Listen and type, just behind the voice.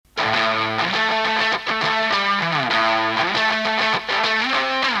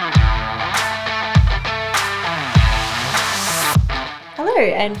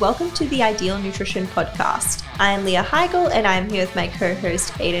and welcome to the Ideal Nutrition Podcast. I'm Leah Heigl, and I'm here with my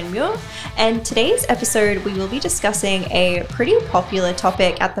co-host Aidan Muir. And today's episode, we will be discussing a pretty popular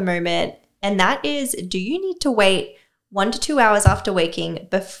topic at the moment, and that is, do you need to wait 1 to 2 hours after waking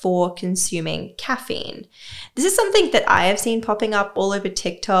before consuming caffeine? This is something that I have seen popping up all over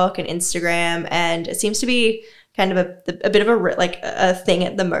TikTok and Instagram, and it seems to be kind of a bit of a thing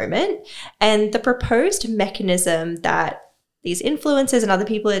at the moment. And the proposed mechanism that these influencers and other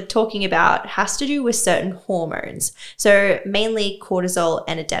people are talking about has to do with certain hormones. So mainly cortisol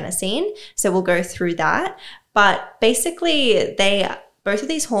and adenosine. So we'll go through that. But basically, both of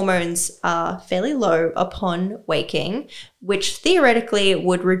these hormones are fairly low upon waking, which theoretically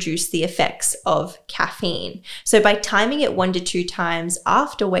would reduce the effects of caffeine. So by timing it 1 to 2 times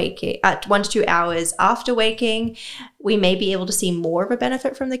after waking, at 1 to 2 hours after waking, we may be able to see more of a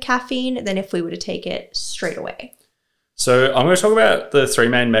benefit from the caffeine than if we were to take it straight away. So I'm going to talk about the 3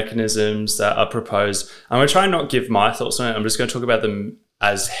 main mechanisms that are proposed. I'm going to try and not give my thoughts on it. I'm just going to talk about them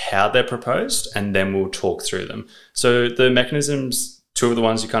as how they're proposed, and then we'll talk through them. So the mechanisms, 2 of the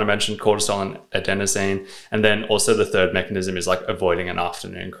ones you kind of mentioned, cortisol and adenosine, and then also the third mechanism is like avoiding an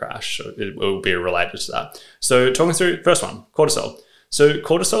afternoon crash. So it will be related to that. So talking through first one, cortisol. So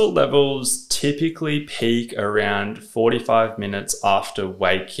cortisol levels typically peak around 45 minutes after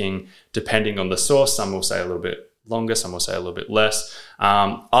waking, depending on the source. Some will say a little bit longer, some will say a little bit less.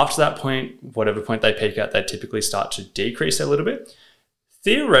 After that point, whatever point they peak at, they typically start to decrease a little bit.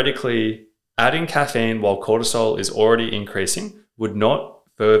 Theoretically, adding caffeine while cortisol is already increasing would not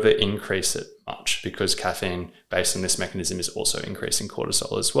further increase it much, because caffeine, based on this mechanism, is also increasing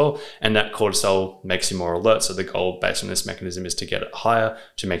cortisol as well. And that cortisol makes you more alert. So the goal based on this mechanism is to get it higher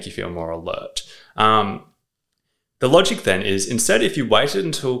to make you feel more alert. The logic then is, instead, if you waited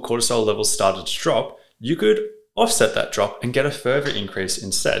until cortisol levels started to drop, you could offset that drop and get a further increase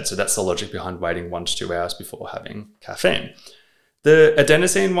instead. So that's the logic behind waiting 1 to 2 hours before having caffeine. The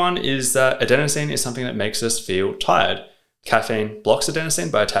adenosine one is that adenosine is something that makes us feel tired. Caffeine blocks adenosine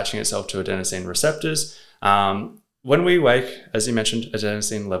by attaching itself to adenosine receptors. When we wake, as you mentioned,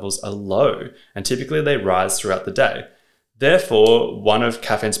 adenosine levels are low, and typically they rise throughout the day. Therefore, one of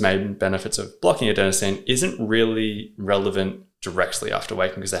caffeine's main benefits of blocking adenosine isn't really relevant directly after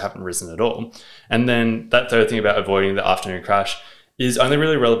waking, because they haven't risen at all. And then that third thing about avoiding the afternoon crash is only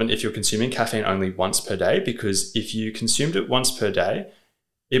really relevant if you're consuming caffeine only once per day, because if you consumed it once per day,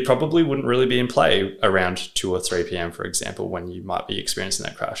 it probably wouldn't really be in play around 2 or 3 p.m., for example, when you might be experiencing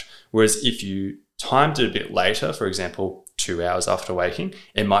that crash. Whereas if you timed it a bit later, for example, 2 hours after waking,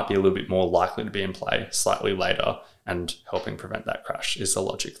 it might be a little bit more likely to be in play slightly later, and helping prevent that crash is the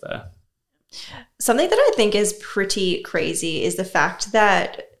logic there. Something that I think is pretty crazy is the fact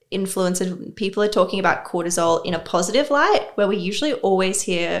that influencers, people are talking about cortisol in a positive light, where we usually always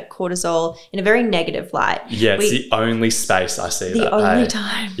hear cortisol in a very negative light. Yeah, it's the only space I see that. The only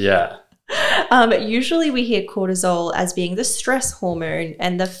time. Yeah. Usually we hear cortisol as being the stress hormone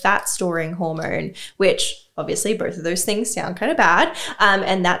and the fat storing hormone, which obviously both of those things sound kind of bad.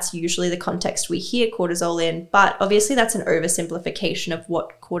 And that's usually the context we hear cortisol in. But obviously that's an oversimplification of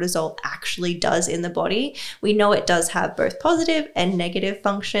what cortisol actually does in the body. We know it does have both positive and negative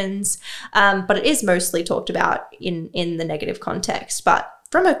functions, but it is mostly talked about in the negative context. But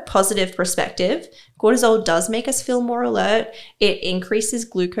from a positive perspective, cortisol does make us feel more alert. It increases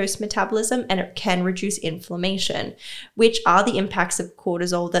glucose metabolism, and it can reduce inflammation, which are the impacts of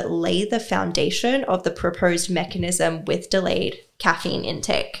cortisol that lay the foundation of the proposed mechanism with delayed caffeine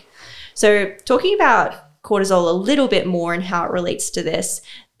intake. So talking about cortisol a little bit more and how it relates to this,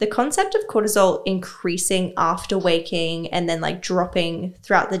 the concept of cortisol increasing after waking and then like dropping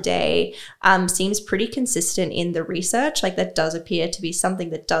throughout the day seems pretty consistent in the research. Like, that does appear to be something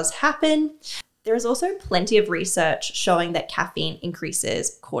that does happen. There is also plenty of research showing that caffeine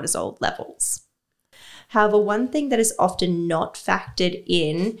increases cortisol levels. However, one thing that is often not factored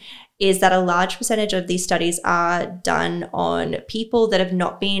in is that a large percentage of these studies are done on people that have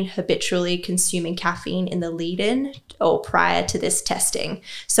not been habitually consuming caffeine in the lead-in or prior to this testing.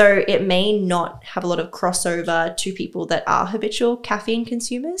 So it may not have a lot of crossover to people that are habitual caffeine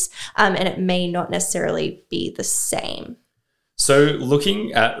consumers, and it may not necessarily be the same. So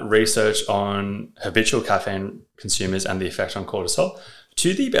looking at research on habitual caffeine consumers and the effect on cortisol,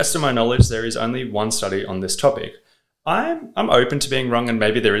 to the best of my knowledge, there is only one study on this topic. I'm open to being wrong, and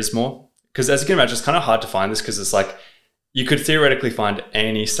maybe there is more, because as you can imagine, it's kind of hard to find this, because it's like you could theoretically find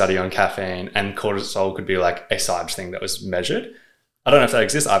any study on caffeine and cortisol could be like a side thing that was measured. I don't know if that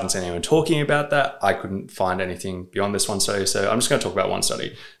exists. I haven't seen anyone talking about that. I couldn't find anything beyond this one study. So I'm just going to talk about one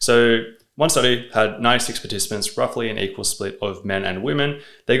study. So one study had 96 participants, roughly an equal split of men and women.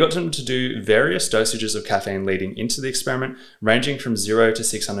 They got them to do various dosages of caffeine leading into the experiment, ranging from 0 to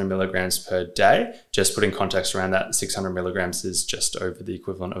 600 milligrams per day. Just putting context around that, 600 milligrams is just over the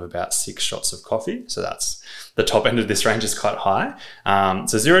equivalent of about 6 shots of coffee. So that's the top end of this range is quite high.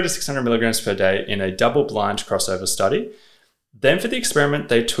 So 0 to 600 milligrams per day in a double-blind crossover study. Then for the experiment,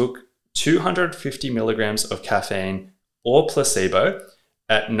 they took 250 milligrams of caffeine or placebo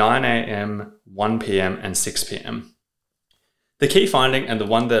at 9 a.m., 1 p.m., and 6 p.m. The key finding, and the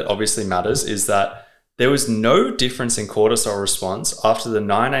one that obviously matters, is that there was no difference in cortisol response after the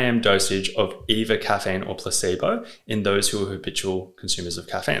 9 a.m. dosage of either caffeine or placebo in those who were habitual consumers of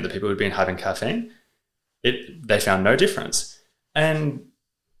caffeine. The people who'd been having caffeine, they found no difference. And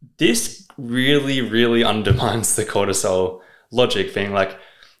this really, really undermines the cortisol logic, being like,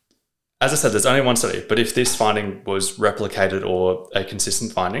 as I said, there's only one study, but if this finding was replicated or a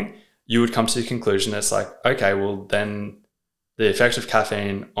consistent finding, you would come to the conclusion it's like, okay, well then the effect of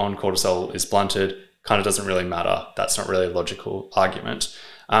caffeine on cortisol is blunted, kind of doesn't really matter. That's not really a logical argument.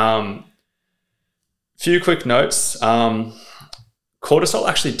 Few quick notes. Cortisol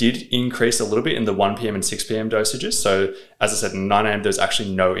actually did increase a little bit in the 1 p.m. and 6 p.m. dosages. So as I said, in 9 a.m., there's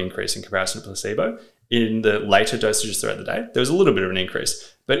actually no increase in comparison to placebo. In the later dosages throughout the day, there was a little bit of an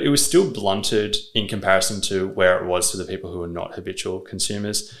increase, but it was still blunted in comparison to where it was for the people who are not habitual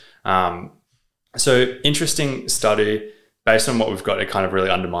consumers. So interesting study. Based on what we've got, it kind of really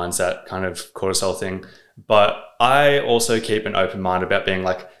undermines that kind of cortisol thing. But I also keep an open mind about being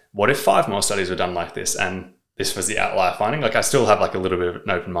like, what if 5 more studies were done like this and this was the outlier finding? Like I still have like a little bit of an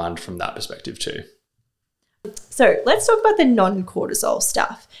open mind from that perspective too. So let's talk about the non-cortisol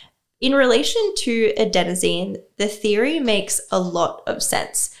stuff. In relation to adenosine, the theory makes a lot of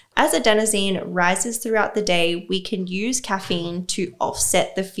sense. As adenosine rises throughout the day, we can use caffeine to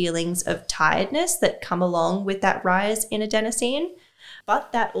offset the feelings of tiredness that come along with that rise in adenosine.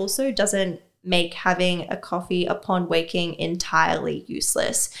 But that also doesn't make having a coffee upon waking entirely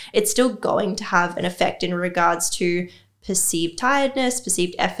useless. It's still going to have an effect in regards to perceived tiredness,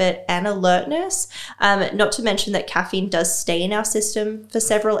 perceived effort, and alertness. Not to mention that caffeine does stay in our system for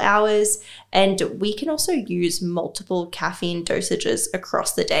several hours, and we can also use multiple caffeine dosages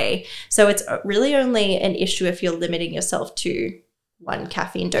across the day. So it's really only an issue if you're limiting yourself to one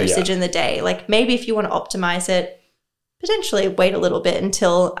caffeine dosage in the day. Like maybe if you want to optimize it, potentially wait a little bit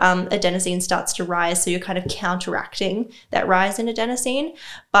until adenosine starts to rise, so you're kind of counteracting that rise in adenosine,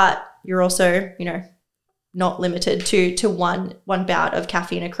 but you're also, not limited to one bout of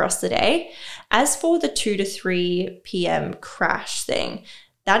caffeine across the day. As for the 2 to 3 p.m. crash thing,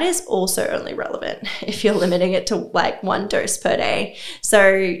 that is also only relevant if you're limiting it to like 1 dose per day.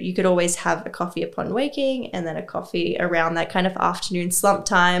 So you could always have a coffee upon waking and then a coffee around that kind of afternoon slump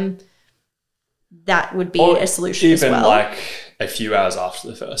time. That would be a solution as well. Even like a few hours after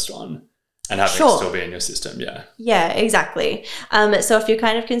the first one. And having it still be in your system, Yeah, exactly. So if you're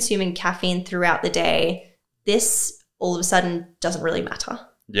kind of consuming caffeine throughout the day, this all of a sudden doesn't really matter.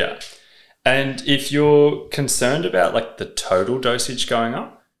 Yeah. And if you're concerned about like the total dosage going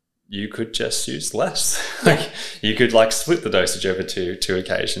up, you could just use less. Like you could like split the dosage over two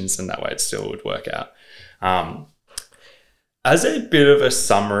occasions, and that way it still would work out. As a bit of a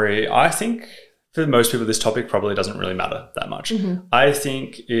summary, I think for most people, this topic probably doesn't really matter that much. Mm-hmm. I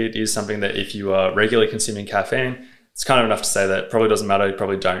think it is something that if you are regularly consuming caffeine, it's kind of enough to say that it probably doesn't matter. You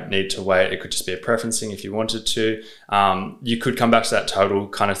probably don't need to wait. It could just be a preferencing if you wanted to. You could come back to that total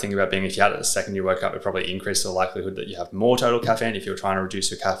kind of thing about being, if you had it the second you woke up, it probably increased the likelihood that you have more total caffeine. If you're trying to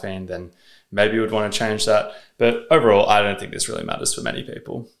reduce your caffeine, then maybe you would want to change that. But overall, I don't think this really matters for many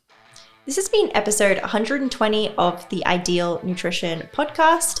people. This has been episode 120 of the Ideal Nutrition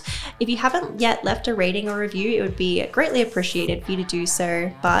podcast. If you haven't yet left a rating or review, it would be greatly appreciated for you to do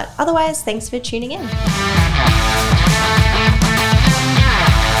so. But otherwise, thanks for tuning in.